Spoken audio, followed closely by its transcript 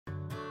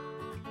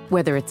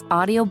Whether it's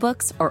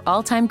audiobooks or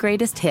all-time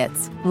greatest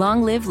hits,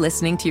 long live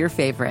listening to your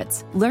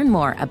favorites. Learn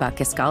more about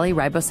Kisqali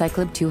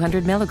Ribociclib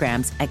 200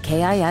 milligrams at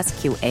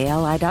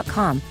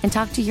KISQALI.com and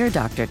talk to your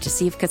doctor to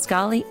see if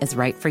Kisqali is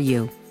right for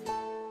you.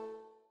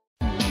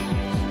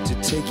 To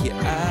take you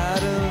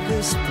out of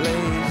this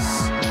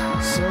place,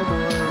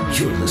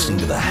 You're listening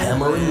to the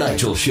Hammer and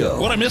Nigel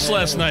Show. What I missed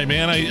last night,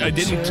 man, I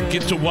didn't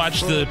get to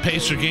watch the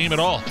Pacer game at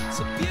all.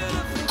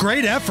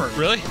 Great effort.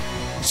 Really?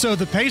 So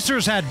the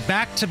Pacers had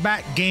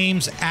back-to-back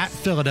games at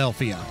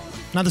Philadelphia.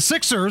 Now the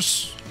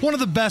Sixers, one of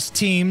the best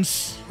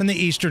teams in the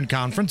Eastern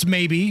Conference,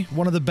 maybe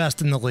one of the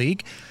best in the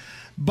league.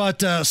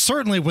 But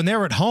certainly when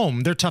they're at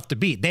home, they're tough to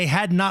beat. They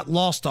had not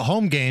lost a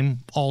home game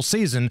all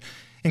season,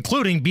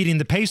 including beating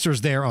the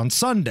Pacers there on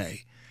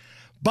Sunday.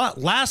 But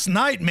last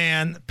night,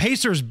 man,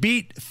 Pacers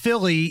beat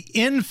Philly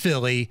in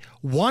Philly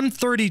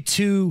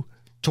 132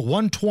 to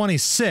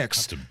 126.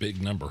 That's a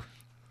big number.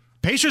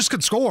 Pacers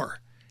could score.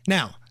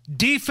 Now,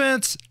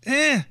 defense,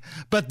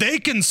 but they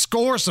can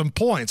score some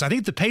points. I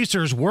think the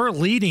Pacers were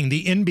leading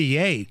the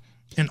NBA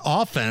in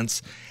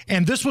offense,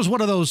 and this was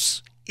one of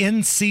those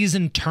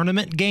in-season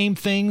tournament game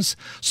things.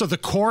 So the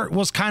court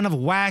was kind of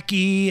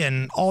wacky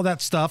and all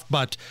that stuff,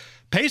 but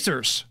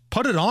Pacers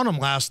put it on them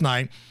last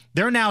night.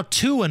 They're now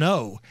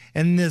 2-0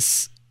 in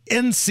this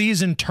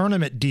in-season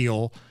tournament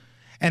deal,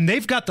 and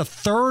they've got the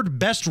third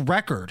best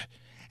record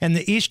in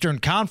the Eastern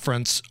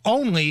Conference,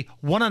 only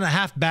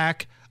 1.5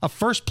 back of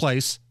first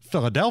place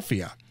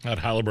Philadelphia. How'd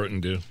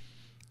Halliburton do?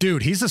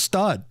 Dude, he's a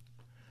stud.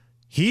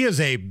 He is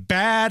a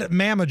bad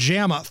mamma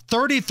jamma.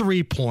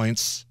 33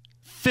 points,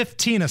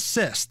 15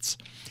 assists.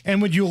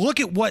 And when you look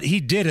at what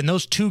he did in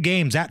those two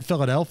games at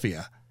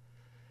Philadelphia,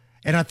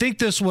 and I think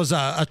this was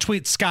a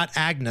tweet Scott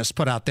Agnes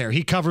put out there.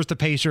 He covers the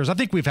Pacers. I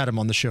think we've had him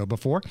on the show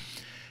before.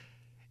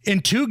 In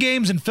 2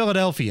 games in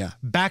Philadelphia,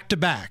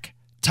 back-to-back,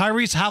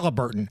 Tyrese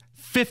Halliburton,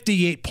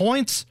 58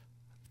 points,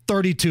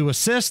 32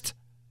 assists,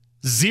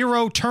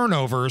 0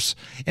 turnovers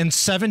in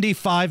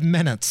 75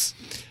 minutes.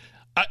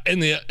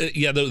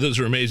 Those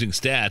are amazing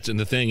stats. And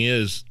the thing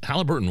is,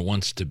 Halliburton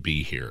wants to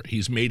be here.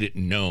 He's made it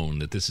known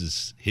that this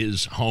is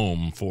his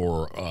home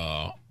for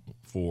a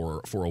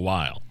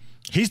while.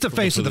 He's the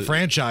face of the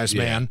franchise,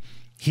 man.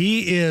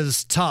 He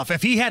is tough.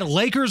 If he had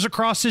Lakers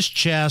across his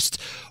chest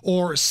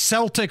or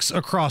Celtics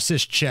across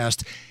his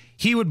chest,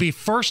 he would be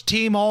first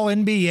team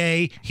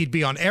All-NBA. He'd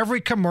be on every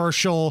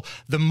commercial.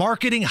 The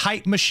marketing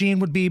hype machine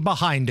would be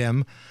behind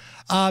him.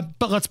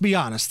 But let's be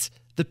honest.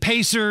 The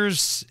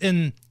Pacers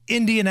in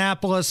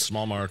Indianapolis.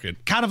 Small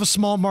market. Kind of a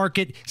small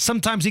market.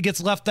 Sometimes he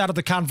gets left out of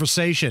the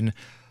conversation.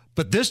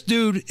 But this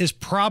dude is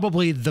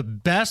probably the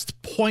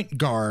best point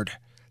guard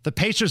the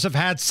Pacers have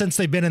had since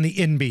they've been in the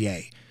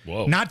NBA.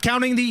 Whoa. Not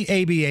counting the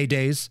ABA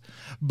days.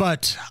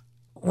 But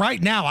right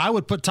now, I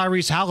would put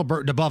Tyrese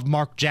Halliburton above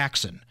Mark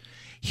Jackson.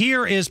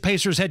 Here is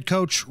Pacers head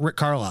coach Rick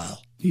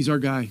Carlisle. He's our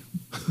guy.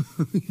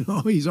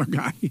 He's our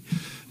guy.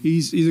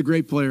 He's a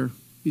great player.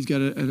 He's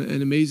got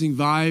an amazing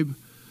vibe,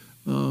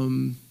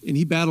 and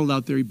he battled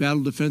out there. He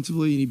battled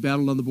defensively, and he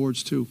battled on the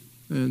boards too.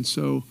 And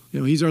so,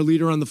 he's our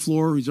leader on the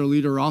floor. He's our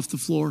leader off the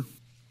floor.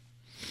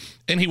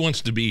 And he wants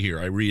to be here,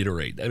 I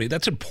reiterate. I mean,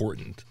 that's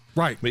important.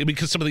 Right.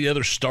 Because some of the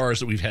other stars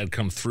that we've had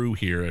come through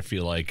here, I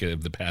feel like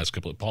the past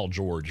couple, Paul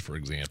George, for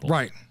example.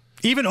 Right.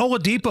 Even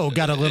Oladipo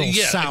got a little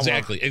sour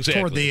exactly.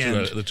 toward the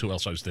end. The two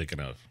else I was thinking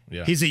of.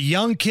 Yeah. He's a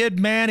young kid,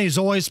 man. He's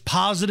always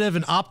positive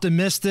and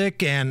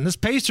optimistic. And this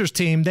Pacers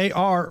team, they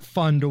are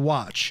fun to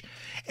watch.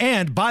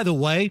 And by the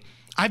way,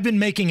 I've been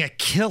making a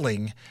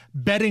killing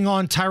betting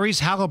on Tyrese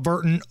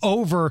Halliburton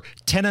over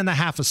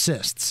 10.5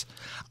 assists.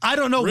 I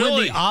don't know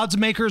when the odds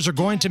makers are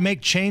going to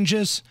make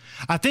changes.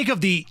 I think of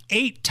the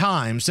 8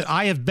 times that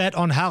I have bet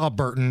on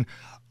Halliburton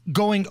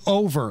going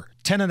over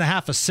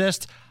 10.5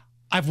 assists,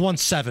 I've won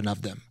 7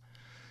 of them.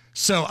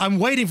 So I'm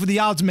waiting for the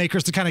odds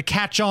makers to kind of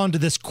catch on to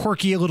this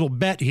quirky little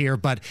bet here.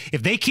 But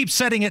if they keep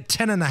setting it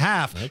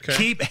 10.5,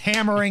 keep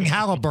hammering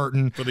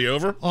Halliburton for the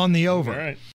over? On the over. All right.